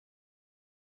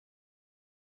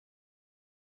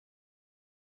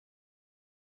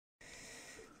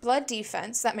Blood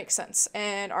defense, that makes sense.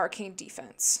 And arcane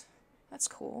defense. That's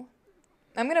cool.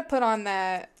 I'm gonna put on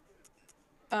that.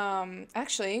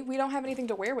 Actually, we don't have anything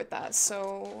to wear with that,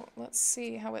 so let's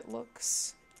see how it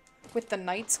looks with the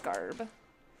knight's garb.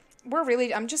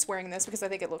 I'm just wearing this because I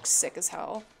think it looks sick as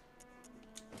hell.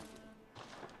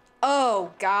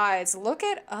 Oh, guys, look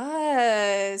at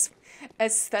us.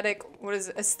 Aesthetic, what is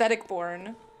it? Aesthetic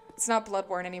born. It's not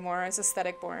Bloodborne anymore, it's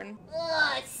aesthetic born.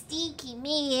 Oh, stinky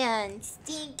man.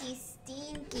 Stinky,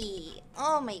 stinky.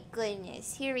 Oh my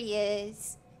goodness, here he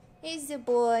is. Here's the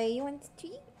boy. You want to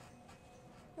eat?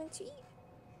 Want to eat?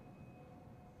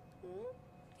 Hmm?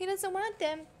 He doesn't want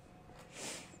them.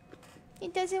 He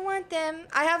doesn't want them.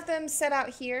 I have them set out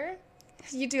here.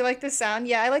 You do like the sound?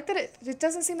 Yeah, I like that it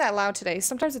doesn't seem that loud today.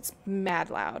 Sometimes it's mad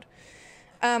loud.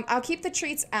 I'll keep the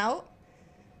treats out.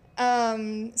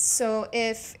 So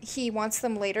if he wants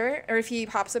them later, or if he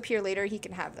pops up here later, he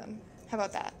can have them. How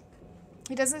about that?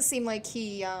 He doesn't seem like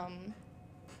he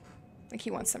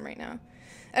wants them right now.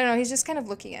 I don't know, he's just kind of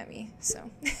looking at me, so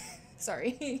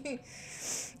sorry.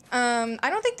 I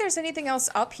don't think there's anything else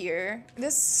up here.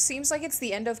 This seems like it's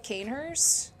the end of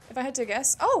Canehurst, if I had to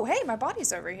guess. Oh, hey, my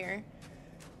body's over here.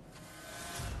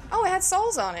 Oh, it had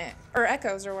souls on it, or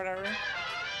echoes or whatever.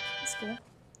 That's cool.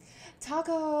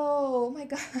 Taco, oh my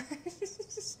gosh.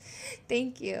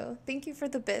 Thank you. Thank you for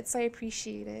the bits, I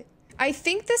appreciate it. I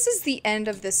think this is the end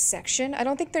of this section. I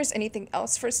don't think there's anything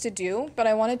else for us to do, but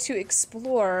I wanted to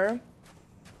explore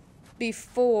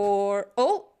before...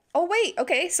 Oh wait,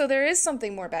 okay, so there is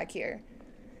something more back here.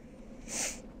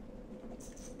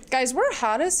 Guys, we're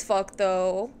hot as fuck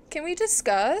though. Can we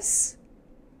discuss?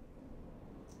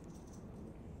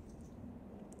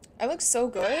 I look so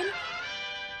good.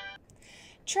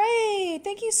 Trey,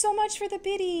 thank you so much for the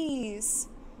biddies.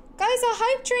 Guys, a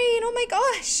hype train, oh my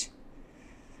gosh.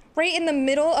 Right in the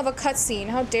middle of a cutscene.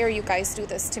 How dare you guys do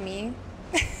this to me?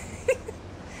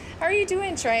 How are you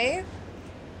doing, Trey?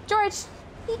 George,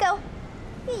 here you go.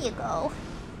 Here you go.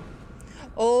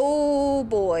 Oh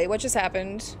boy, what just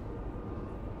happened?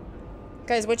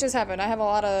 Guys, what just happened? I have a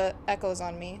lot of echoes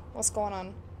on me. What's going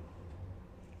on?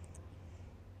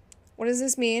 What does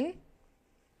this mean?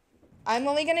 I'm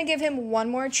only gonna give him one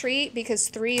more treat because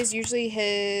 3 is usually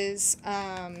his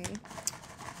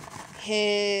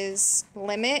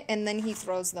limit, and then he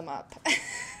throws them up.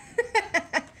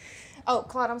 Oh,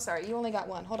 Claude, I'm sorry. You only got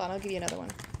 1. Hold on, I'll give you another one.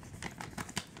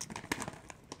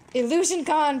 Illusion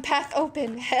gone, path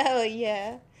open. Hell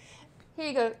yeah. Here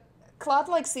you go. Claude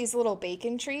likes these little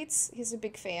bacon treats. He's a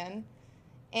big fan.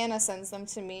 Anna sends them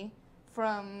to me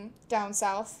from down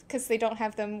south because they don't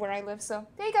have them where I live, so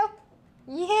there you go.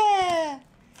 Yeah.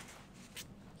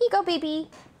 Here you go, baby.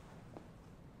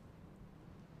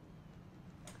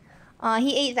 Aw,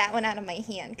 he ate that one out of my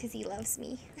hand because he loves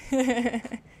me.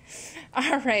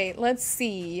 All right, let's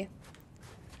see.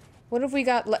 What have we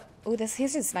got? Oh, this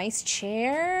is this nice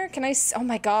chair. Can I? Oh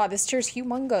my god, this chair's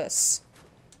humongous.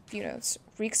 View notes.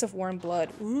 Reeks of warm blood.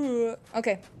 Ooh.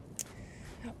 Okay.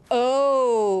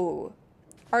 Oh.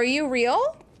 Are you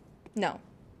real? No.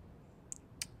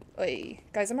 Oy.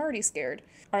 Guys, I'm already scared.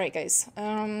 All right, guys.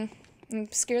 I'm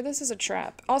scared this is a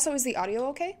trap. Also, is the audio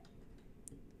okay?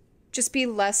 Just be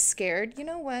less scared. You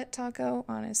know what, Taco?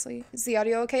 Honestly, is the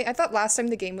audio okay? I thought last time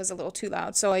the game was a little too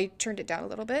loud, so I turned it down a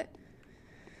little bit.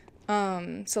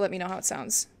 So let me know how it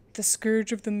sounds. The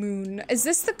Scourge of the Moon. Is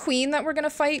this the queen that we're gonna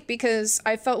fight? Because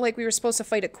I felt like we were supposed to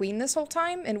fight a queen this whole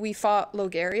time, and we fought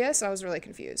Logarius, and I was really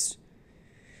confused.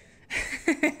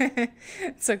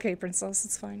 It's okay, princess.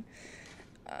 It's fine.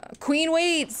 Queen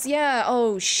waits! Yeah,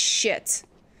 oh shit.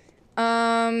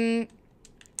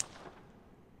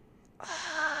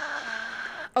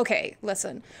 Okay,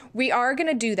 listen. We are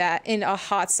gonna do that in a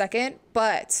hot second,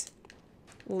 but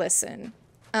listen.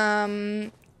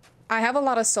 I have a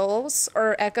lot of souls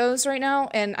or echoes right now,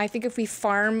 and I think if we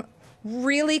farm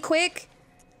really quick,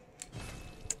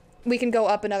 we can go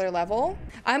up another level.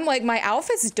 I'm like, my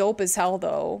outfit's dope as hell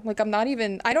though. Like, I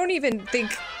don't even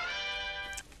think.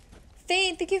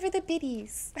 Thane, thank you for the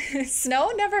biddies.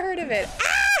 Snow? Never heard of it.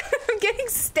 Ah! I'm getting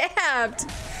stabbed.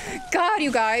 God,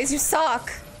 you guys, you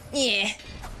suck. Yeah.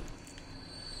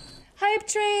 Hype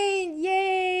train,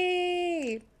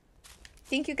 yay.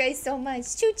 Thank you guys so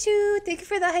much. Choo choo. Thank you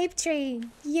for the hype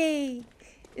train. Yay.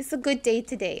 It's a good day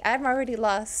today. I'm already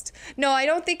lost. No, I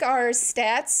don't think our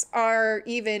stats are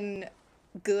even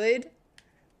good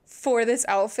for this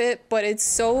outfit, but it's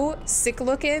so sick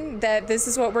looking that this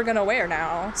is what we're gonna wear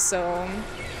now. So,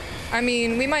 I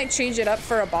mean, we might change it up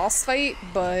for a boss fight,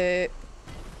 but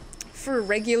for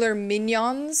regular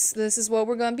minions, this is what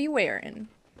we're gonna be wearing.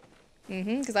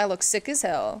 Because I look sick as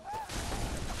hell.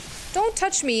 Don't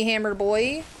touch me, hammer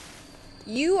boy.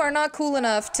 You are not cool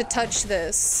enough to touch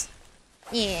this.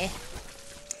 Yeah.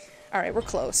 Alright, we're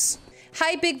close.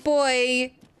 Hi, big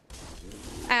boy.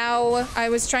 Ow. I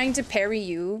was trying to parry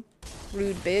you.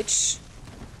 Rude bitch.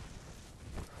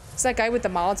 It's that guy with the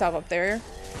Molotov up there.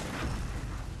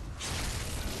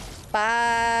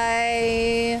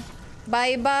 Bye.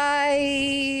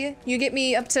 Bye-bye. You get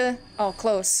me up to... Oh,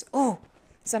 close. Oh,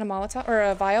 is that a Molotov or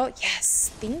a vial?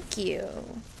 Yes, thank you.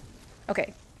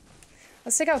 Okay.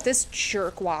 Let's take out this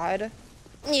jerkwad.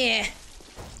 Yeah.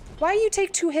 Why you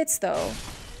take 2 hits, though?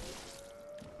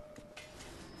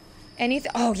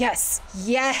 Anything? Oh, yes.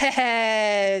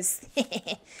 Yes.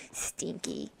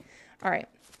 Stinky. All right.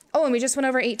 Oh, and we just went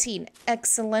over 18.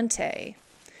 Excelente.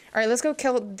 All right, let's go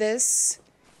kill this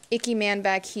icky man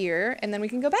back here, and then we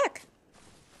can go back.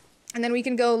 And then we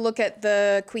can go look at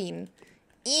the queen.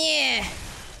 Yeah.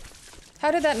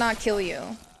 How did that not kill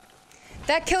you?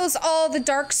 That kills all the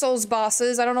Dark Souls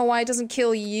bosses. I don't know why it doesn't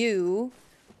kill you.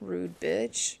 Rude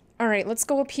bitch. All right, let's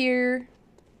go up here.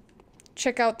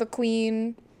 Check out the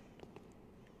queen.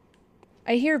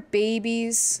 I hear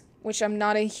babies, which I'm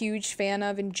not a huge fan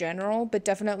of in general, but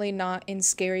definitely not in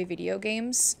scary video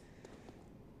games.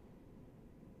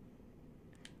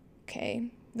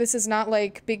 Okay. This is not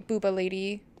like Big Booba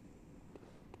Lady.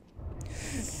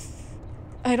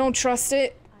 I don't trust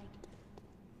it.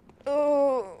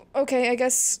 Oh, okay, I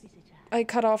guess I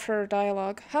cut off her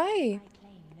dialogue. Hi.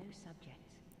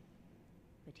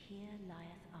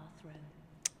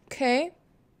 Okay.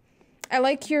 I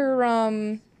like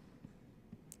your,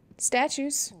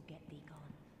 statues.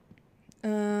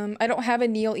 I don't have a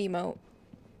kneel emote.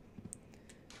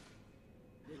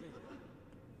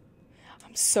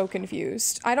 I'm so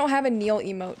confused. I don't have a kneel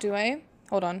emote, do I?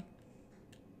 Hold on.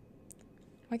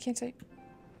 Why can't I?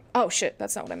 Oh shit,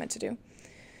 that's not what I meant to do.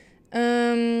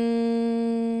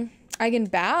 I can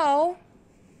bow.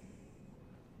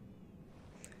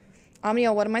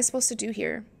 Omniel, what am I supposed to do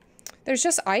here? There's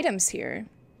just items here.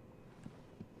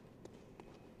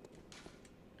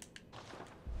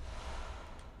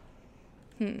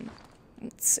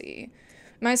 Let's see.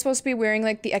 Am I supposed to be wearing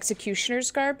like the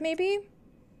executioner's garb maybe?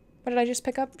 What did I just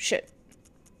pick up? Shit.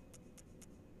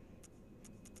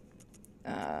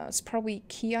 It's probably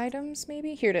key items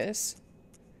maybe? Here it is.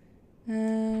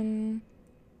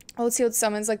 Old sealed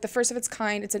summons, like the first of its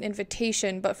kind, it's an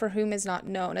invitation, but for whom is not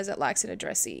known, as it lacks an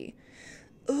addressee.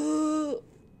 Ooh.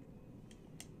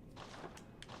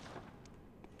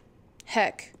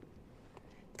 Heck.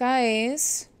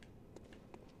 Guys.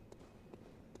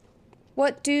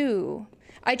 What do?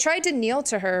 I tried to kneel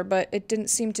to her, but it didn't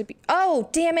seem to be- Oh,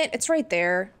 damn it! It's right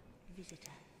there.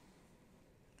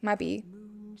 Might be.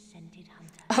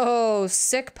 Oh,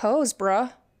 sick pose,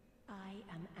 bruh. I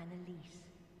am Annalise,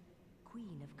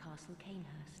 Queen of Castle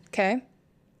Canehurst. Okay.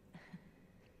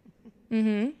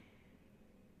 Mm-hmm.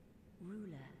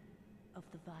 Ruler of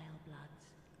the Vile Bloods.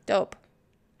 Dope.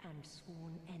 And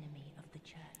sworn enemy of the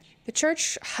church. The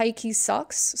church hikey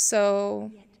sucks,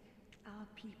 so... Yet our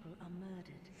people are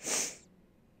murdered.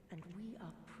 And we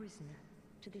are prisoner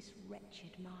to this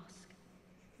wretched mask.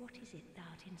 What is it thou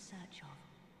art in search of?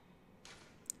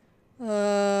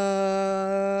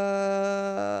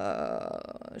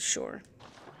 Sure.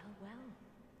 Well.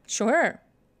 Sure.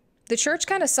 The church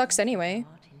kind of sucks anyway.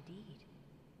 Art indeed.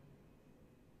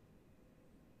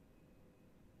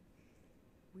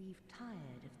 We've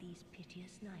tired of these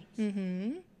piteous nights.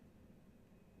 Mm-hmm.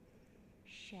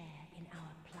 Share in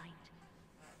our plight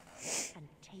and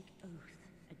take oath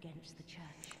against the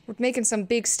church. We're making some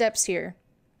big steps here.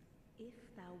 If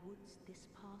thou wouldst this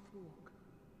path walk,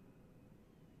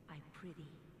 I prithee,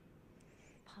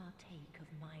 partake of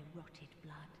my rotted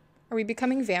blood. Are we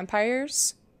becoming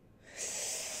vampires?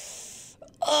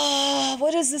 Oh,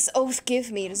 what does this oath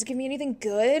give me? Does it give me anything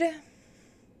good?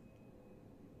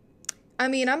 I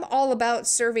mean, I'm all about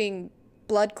serving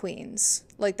blood queens.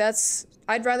 Like, that's...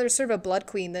 I'd rather serve a blood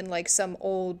queen than, like, some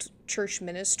old church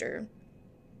minister.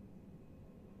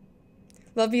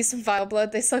 Love me some vile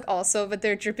blood. They suck also, but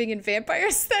they're dripping in vampire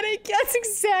aesthetic. That's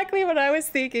exactly what I was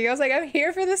thinking. I was like, I'm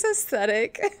here for this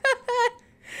aesthetic.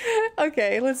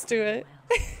 Okay, let's do it.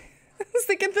 I was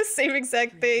thinking the same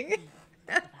exact thing.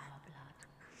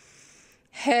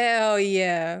 Hell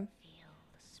yeah. Feel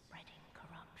the spreading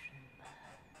corruption burn.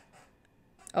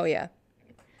 Oh yeah.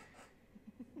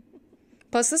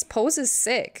 Plus this pose is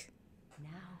sick. Now,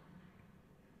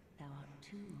 thou art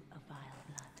too a vile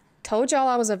blood. Told y'all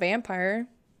I was a vampire.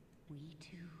 We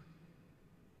too,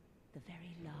 the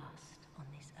very last on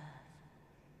this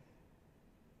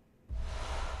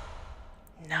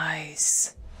earth.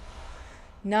 Nice.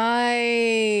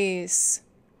 Nice.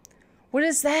 What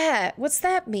is that? What's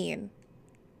that mean?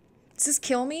 Does this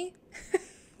kill me?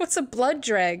 What's a blood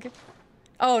drag?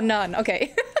 Oh, none.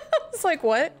 Okay. I was like,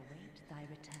 what?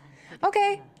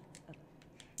 Okay.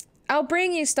 I'll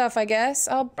bring you stuff, I guess.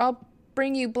 I'll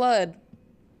bring you blood.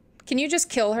 Can you just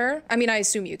kill her? I mean, I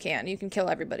assume you can. You can kill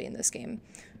everybody in this game.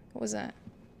 What was that?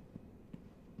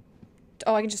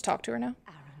 Oh, I can just talk to her now?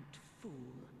 Arrant fool.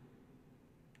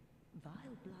 Vile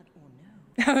blood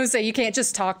or no. I was say you can't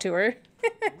just talk to her.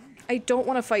 I don't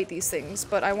want to fight these things,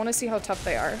 but I want to see how tough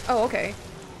they are. Oh, okay.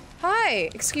 Hi!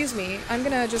 Excuse me. I'm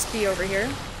gonna just be over here.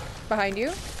 Behind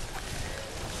you.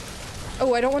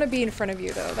 Oh, I don't want to be in front of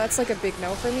you, though. That's like a big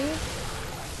no for me.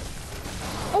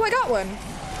 Oh, I got one!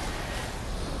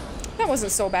 That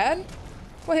wasn't so bad.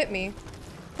 What hit me?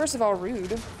 First of all,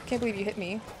 rude. Can't believe you hit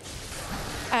me.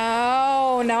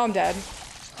 Ow! Now I'm dead.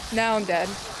 Now I'm dead.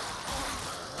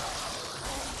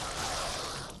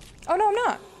 Oh, no, I'm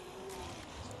not.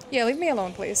 Yeah, leave me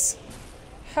alone, please.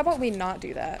 How about we not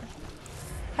do that?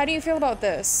 How do you feel about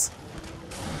this?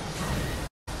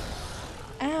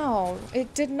 Ow,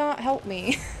 it did not help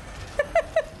me.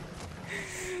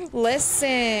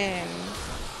 Listen.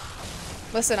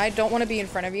 Listen, I don't want to be in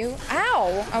front of you.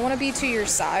 Ow! I want to be to your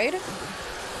side.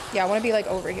 Yeah, I want to be like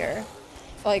over here.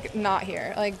 Like, not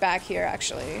here. Like, back here,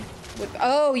 actually.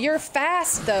 Oh, you're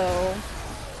fast, though.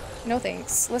 No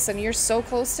thanks. Listen, you're so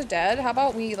close to dead. How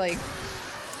about we, like...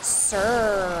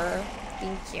 Sir.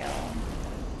 Thank you.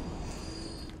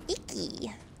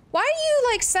 Icky. Why are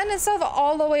you, like, sending stuff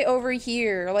all the way over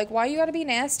here? Like, why you gotta be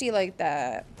nasty like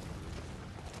that?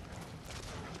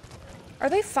 Are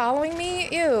they following me?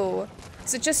 Ew.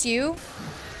 Is it just you?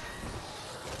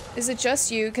 Is it just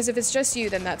you? Because if it's just you,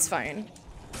 then that's fine.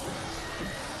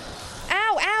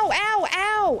 Ow, ow, ow,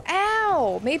 ow,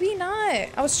 ow! Maybe not.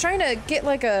 I was trying to get,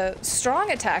 like, a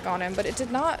strong attack on him, but it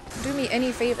did not do me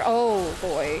any favor. Oh,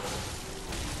 boy.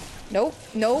 Nope,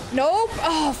 nope, nope!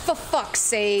 Oh, for fuck's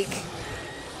sake.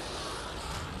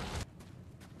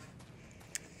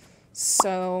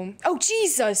 So... Oh,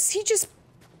 Jesus! He just...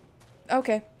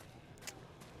 Okay.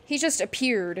 He just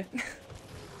appeared.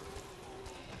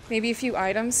 Maybe a few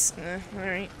items?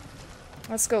 Alright.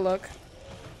 Let's go look.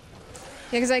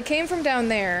 Yeah, because I came from down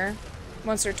there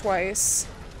once or twice.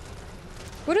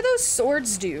 What do those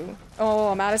swords do? Oh,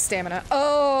 I'm out of stamina.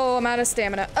 Oh, I'm out of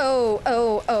stamina. Oh,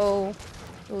 oh, oh.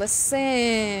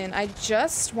 Listen, I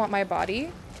just want my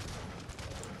body.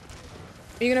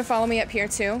 Are you gonna follow me up here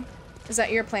too? Is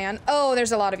that your plan? Oh,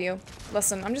 there's a lot of you.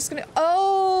 Listen, I'm just gonna...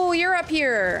 Oh, you're up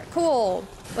here. Cool.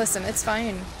 Listen, it's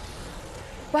fine.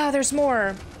 Wow, there's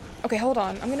more. Okay, hold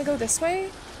on. I'm gonna go this way.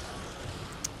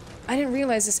 I didn't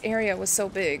realize this area was so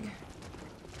big.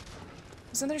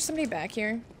 Isn't there somebody back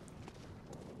here?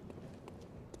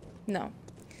 No.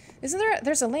 Isn't there...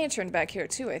 There's a lantern back here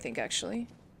too, I think, actually.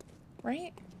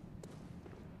 Right?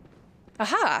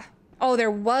 Aha! Oh,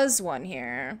 there was one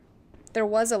here. There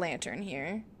was a lantern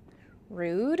here.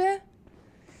 Rude. Ugh,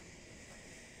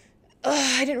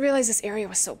 I didn't realize this area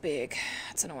was so big.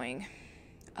 That's annoying.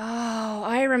 Oh,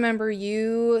 I remember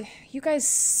you. You guys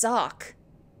suck.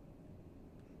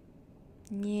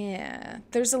 Yeah.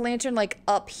 There's a lantern, like,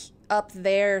 up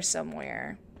there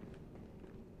somewhere.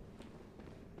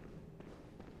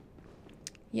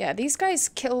 Yeah, these guys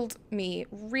killed me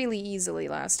really easily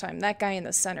last time. That guy in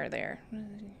the center there.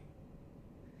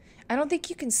 I don't think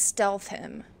you can stealth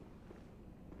him.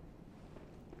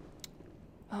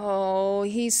 Oh,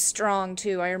 he's strong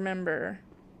too, I remember.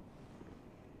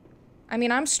 I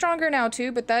mean, I'm stronger now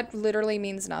too, but that literally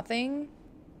means nothing.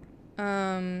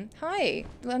 Hi.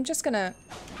 I'm just gonna...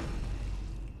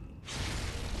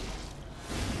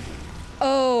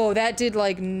 Oh, that did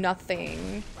like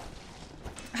nothing.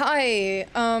 Hi,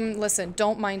 listen,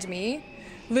 don't mind me.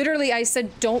 Literally, I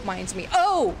said don't mind me.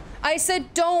 Oh! I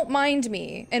said don't mind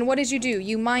me. And what did you do?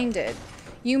 You minded.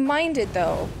 You minded,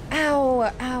 though. Ow,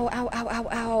 ow, ow, ow, ow,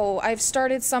 ow. I've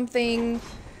started something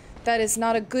that is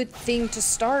not a good thing to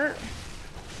start.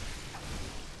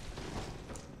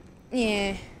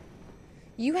 Yeah.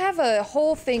 You have a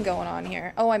whole thing going on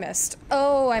here. Oh, I missed.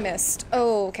 Oh, I missed.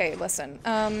 Oh, okay, listen.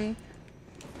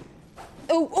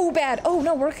 Oh, bad. Oh,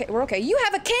 no, we're okay. We're okay. You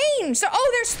have a cane! So,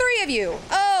 oh, there's 3 of you!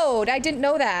 Oh, I didn't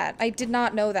know that. I did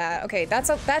not know that. Okay, that's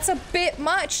a bit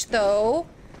much, though.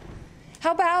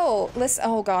 How about, listen,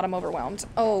 oh god, I'm overwhelmed.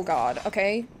 Oh god,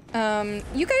 okay.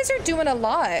 You guys are doing a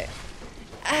lot.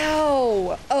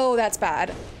 Ow! Oh, that's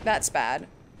bad. That's bad.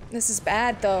 This is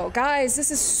bad, though. Guys,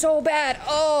 this is so bad.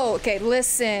 Oh, okay,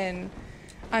 listen.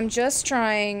 I'm just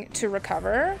trying to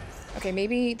recover. Okay,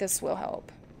 maybe this will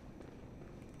help.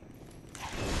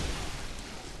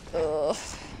 Ugh.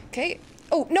 Okay.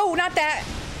 Oh, no, not that.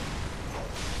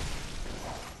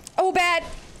 Oh, bad.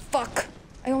 Fuck.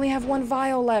 I only have one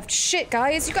vial left. Shit,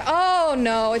 guys. You got. Oh,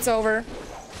 no. It's over.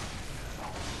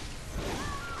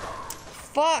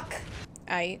 Fuck.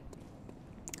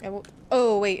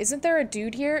 Oh, wait. Isn't there a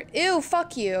dude here? Ew,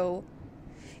 fuck you.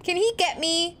 Can he get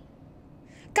me?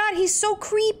 God, he's so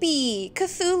creepy.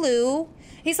 Cthulhu.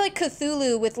 He's like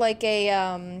Cthulhu with like a,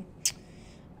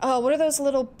 oh, what are those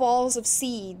little balls of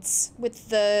seeds with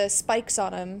the spikes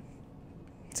on them?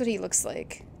 That's what he looks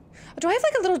like. Do I have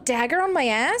like a little dagger on my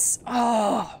ass?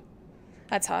 Oh,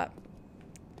 that's hot.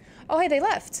 Oh, hey, they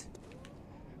left.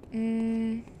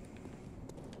 Can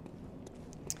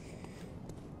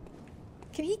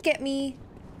he get me?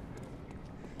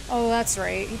 Oh, that's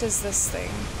right. He does this thing.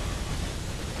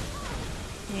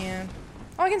 Yeah.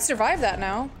 Oh, I can survive that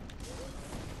now.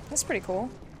 That's pretty cool.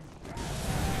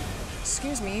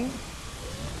 Excuse me.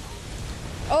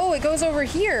 Oh, it goes over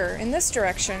here in this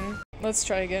direction. Let's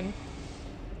try again.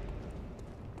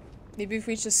 Maybe if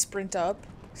we just sprint up.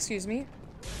 Excuse me.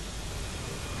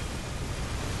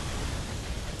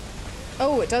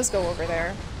 Oh, it does go over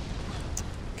there.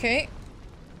 Okay.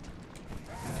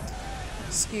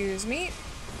 Excuse me.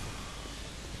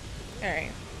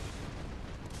 Alright.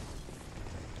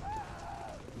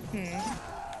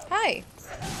 Hi.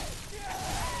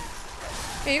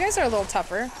 Hey, you guys are a little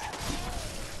tougher.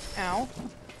 Ow.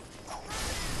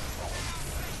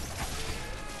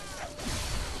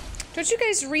 Don't you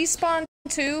guys respawn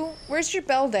too? Where's your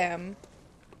beldam?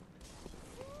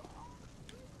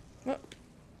 Oh.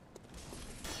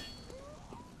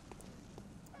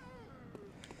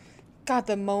 God,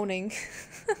 the moaning.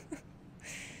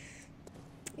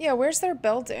 Yeah, where's their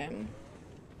beldam?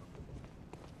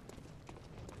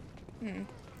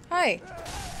 Hi.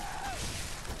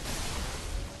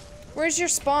 Where's your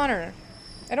spawner?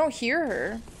 I don't hear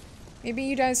her. Maybe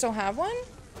you guys don't have one?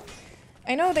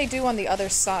 I know they do on the other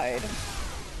side.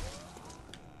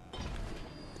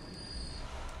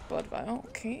 Blood vial.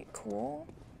 Okay, cool.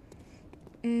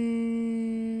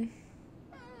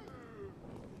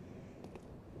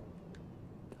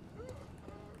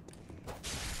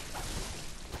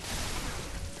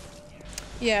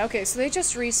 Yeah, okay, so they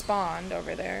just respawned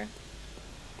over there.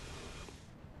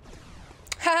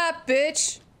 Haha,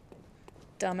 bitch!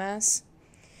 Dumbass.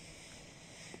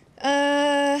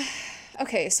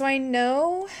 Okay, so I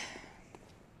know...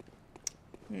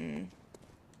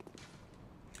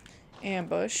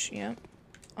 Ambush, yep.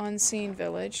 Unseen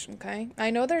village, okay.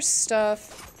 I know there's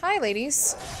stuff... Hi,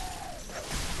 ladies.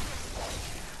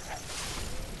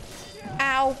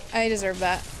 Ow! I deserve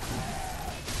that.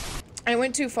 I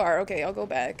went too far. Okay, I'll go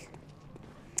back.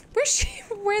 Where's she?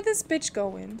 Where'd this bitch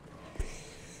going?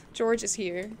 George is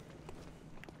here.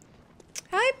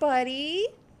 Hi, buddy.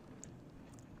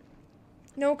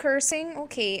 No cursing?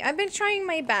 Okay, I've been trying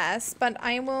my best, but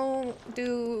I'll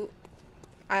do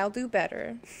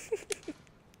better.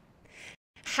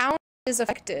 Hound is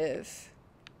effective.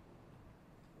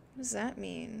 What does that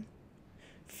mean?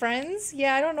 Friends?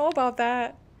 Yeah, I don't know about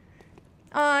that.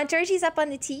 Aw, Georgie's up on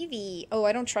the TV. Oh,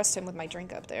 I don't trust him with my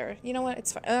drink up there. You know what?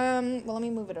 It's fine. Well, let me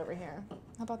move it over here.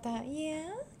 How about that? Yeah?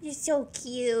 You're so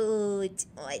cute.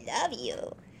 Oh, I love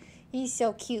you. He's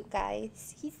so cute,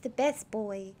 guys. He's the best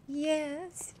boy.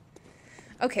 Yes.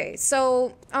 Okay,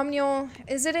 so, Amnio,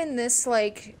 is it in this,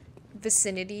 like,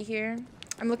 vicinity here?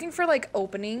 I'm looking for, like,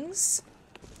 openings.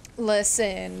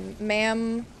 Listen,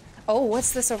 ma'am. Oh,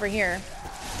 what's this over here?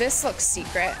 This looks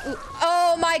secret. Ooh.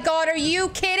 Oh my god, are you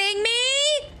kidding me?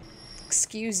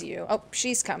 Excuse you. Oh,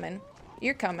 she's coming.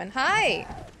 You're coming. Hi.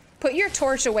 Put your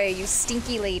torch away, you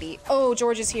stinky lady. Oh,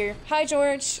 George is here. Hi,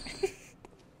 George.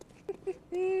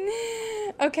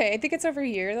 Okay, I think it's over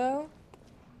here, though.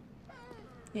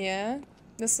 Yeah.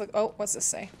 This look. Oh, what's this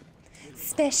say?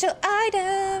 Special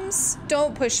items.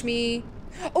 Don't push me.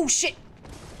 Oh, shit.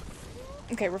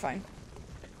 Okay, we're fine.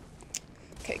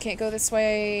 Okay, can't go this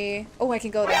way. Oh, I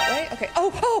can go that way? Okay.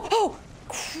 Oh, oh, oh!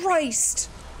 Christ!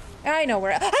 I know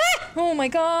where ah! Oh my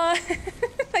god!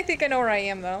 I think I know where I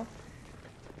am, though.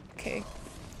 Okay.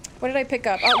 What did I pick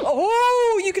up? Oh,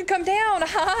 oh, you can come down!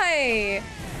 Hi!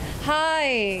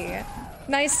 Hi!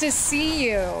 Nice to see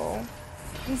you.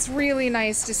 It's really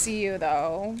nice to see you,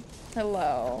 though.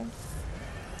 Hello.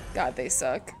 God, they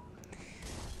suck.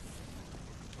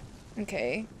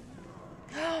 Okay.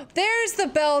 There's the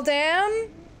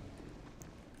beldam!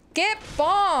 Get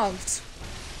bombed!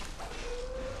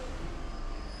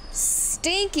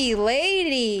 Stinky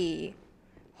lady!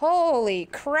 Holy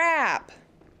crap!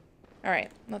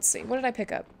 Alright, let's see. What did I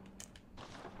pick up?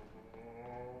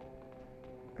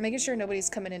 I'm making sure nobody's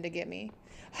coming in to get me.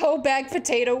 Oh, bag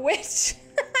potato witch!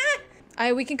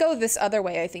 We can go this other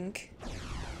way, I think.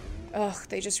 Ugh,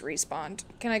 they just respawned.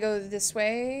 Can I go this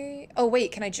way? Oh,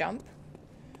 wait, can I jump?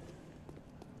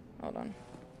 Hold on.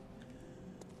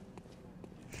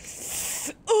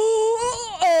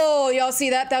 Oh, y'all see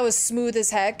that? That was smooth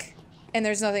as heck. And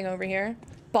there's nothing over here.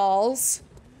 Balls.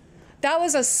 That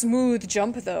was a smooth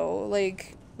jump, though.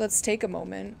 Like, let's take a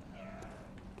moment.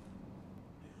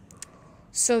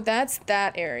 So that's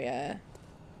that area.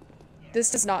 This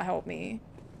does not help me.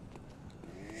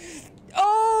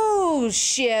 Oh,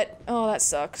 shit. Oh, that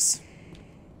sucks.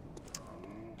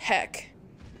 Heck.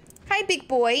 Hi, big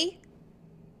boy.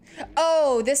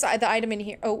 Oh, the item in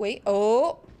here. Oh, wait.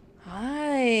 Oh.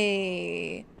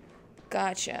 Hi.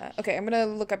 Gotcha. Okay, I'm gonna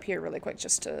look up here really quick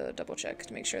just to double check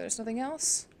to make sure there's nothing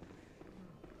else.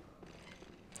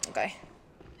 Okay.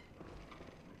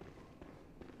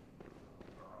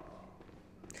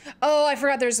 Oh, I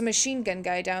forgot there's a machine gun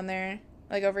guy down there.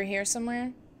 Like over here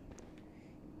somewhere.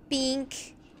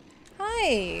 Bink.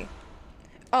 Hi.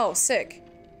 Oh, sick.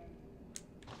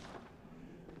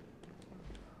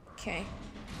 Okay.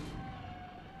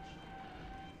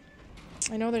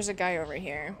 I know there's a guy over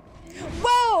here.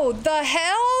 Whoa, the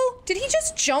hell? Did he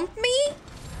just jump me?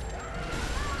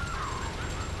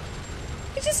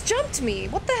 He just jumped me.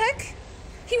 What the heck?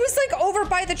 He was like over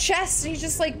by the chest and he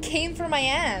just like came for my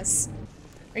ass.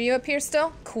 Are you up here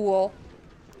still? Cool.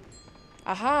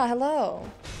 Aha, hello.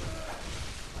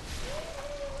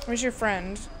 Where's your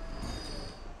friend?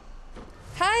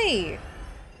 Hi.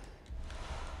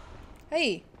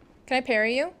 Hey, can I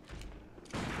parry you?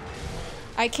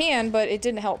 I can, but it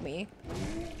didn't help me.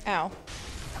 Ow.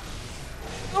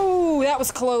 Oh, that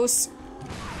was close.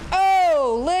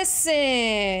 Oh,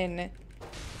 listen.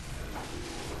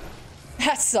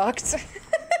 That sucked.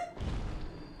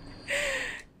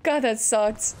 God, that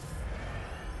sucked.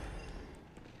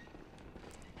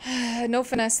 No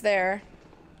finesse there.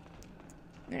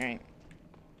 All right.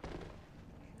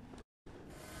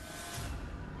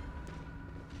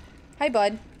 Hi,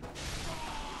 bud.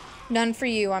 None for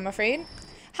you, I'm afraid.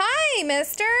 Hi,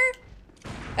 mister!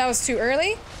 That was too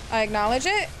early. I acknowledge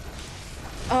it.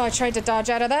 Oh, I tried to dodge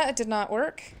out of that. It did not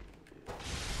work.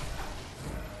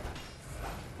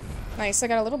 Nice, I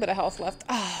got a little bit of health left.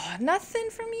 Oh, nothing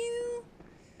from you?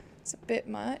 It's a bit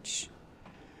much.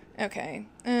 Okay.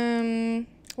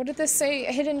 What did this say?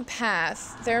 A hidden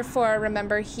path. Therefore,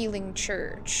 remember healing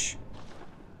church.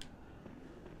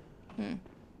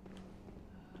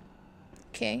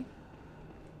 Okay.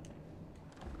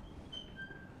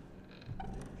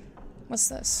 What's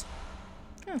this?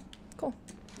 Oh, cool.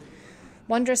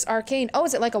 Wondrous arcane. Oh,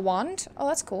 is it like a wand? Oh,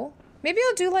 that's cool. Maybe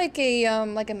I'll do like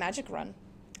a magic run.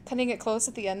 Cutting it close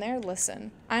at the end there.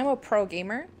 Listen, I'm a pro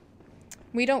gamer.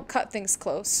 We don't cut things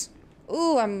close.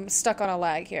 Ooh, I'm stuck on a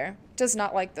lag here. Does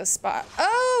not like this spot.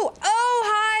 Oh,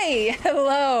 hi.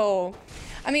 Hello.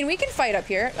 I mean, we can fight up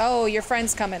here. Oh, your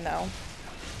friend's coming though.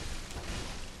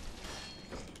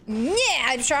 Yeah,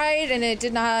 I tried and it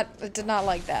did not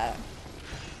like that.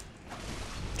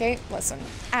 Okay, listen.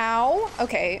 Ow.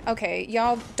 Okay.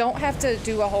 Y'all don't have to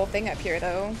do a whole thing up here,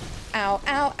 though. Ow,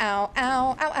 ow, ow,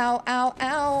 ow, ow, ow, ow,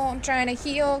 ow. I'm trying to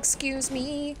heal, excuse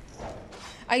me.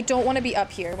 I don't want to be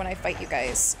up here when I fight you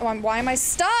guys. Oh, why am I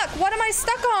stuck? What am I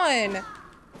stuck on?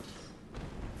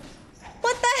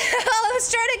 What the hell? I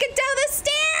was trying to get down the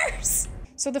stairs!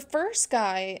 So the first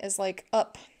guy is, like,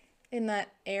 up in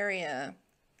that area.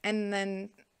 And then,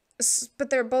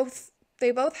 but they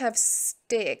both have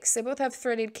sticks. They both have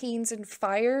threaded canes and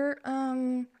fire.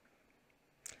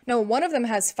 No, one of them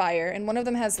has fire and one of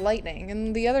them has lightning.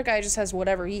 And the other guy just has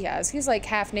whatever he has. He's like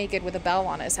half naked with a bell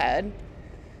on his head.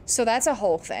 So that's a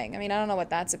whole thing. I mean, I don't know what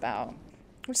that's about.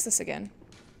 What's this again?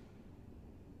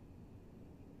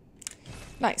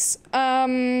 Nice.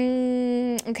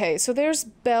 Okay, so there's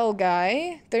Bell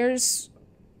Guy. There's...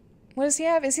 What does he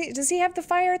have? Does he have the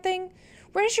fire thing?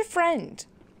 Where's your friend?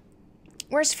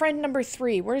 Where's friend number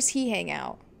 3? Where does he hang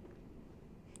out?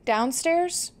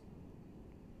 Downstairs?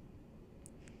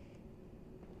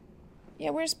 Yeah,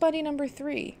 where's buddy number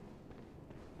 3?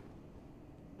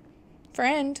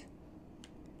 Friend?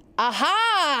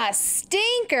 Aha!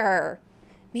 Stinker!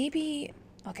 Maybe...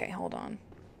 Okay, hold on.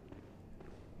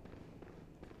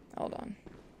 Hold on.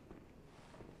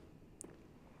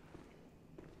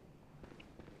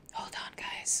 Hold on,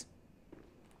 guys.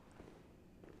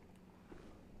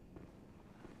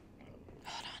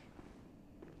 Hold on.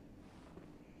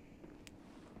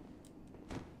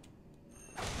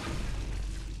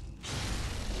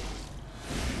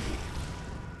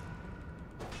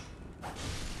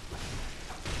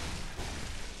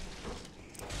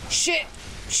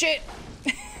 Shit!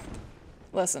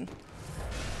 Listen.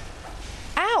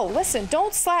 Ow! no, listen,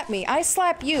 don't slap me. I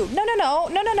slap you. No.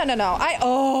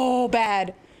 Oh,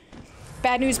 bad.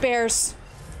 Bad news bears.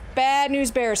 Bad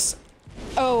news bears.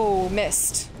 Oh,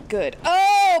 missed. Good.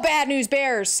 Oh, bad news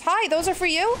bears. Hi, those are for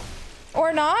you?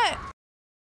 Or not?